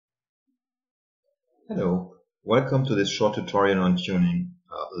Hello, welcome to this short tutorial on tuning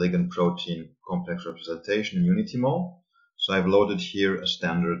ligand-protein complex representation in UnityMol. So I've loaded here a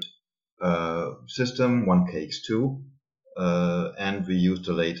standard system, 1KX2, and we use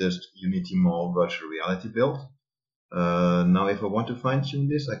the latest UnityMol virtual reality build. Now if I want to fine-tune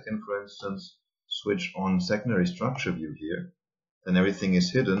this, I can, for instance, switch on secondary structure view here. Then everything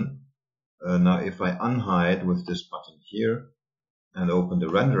is hidden. Now if I unhide with this button here and open the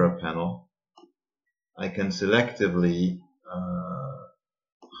renderer panel, I can selectively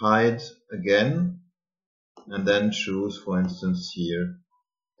hide again and then choose, for instance, here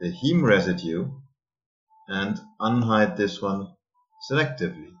the heme residue and unhide this one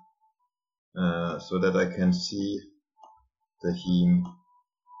selectively so that I can see the heme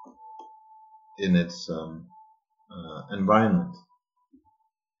in its environment.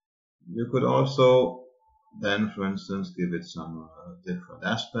 You could also then, for instance, give it some different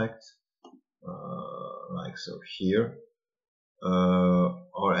aspect. Like so here,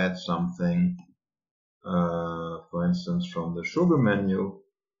 or add something, for instance, from the sugar menu,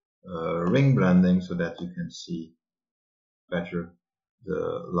 ring blending, so that you can see better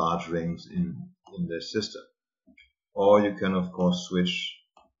the large rings in this system. Or you can of course switch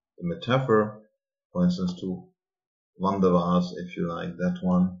the metaphor, for instance, to Van der Waals if you like that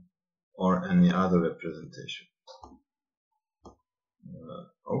one, or any other representation.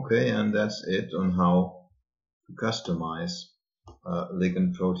 Okay, and that's it on how to customize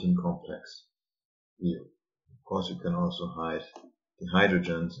ligand-protein complex view. Of course, you can also hide the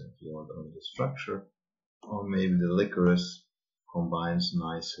hydrogens if you want only the structure, or maybe the licorice combines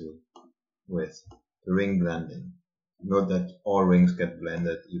nicely with the ring blending. Note that all rings get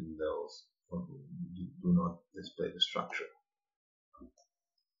blended, even those you do not display the structure.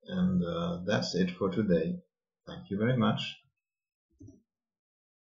 And that's it for today. Thank you very much.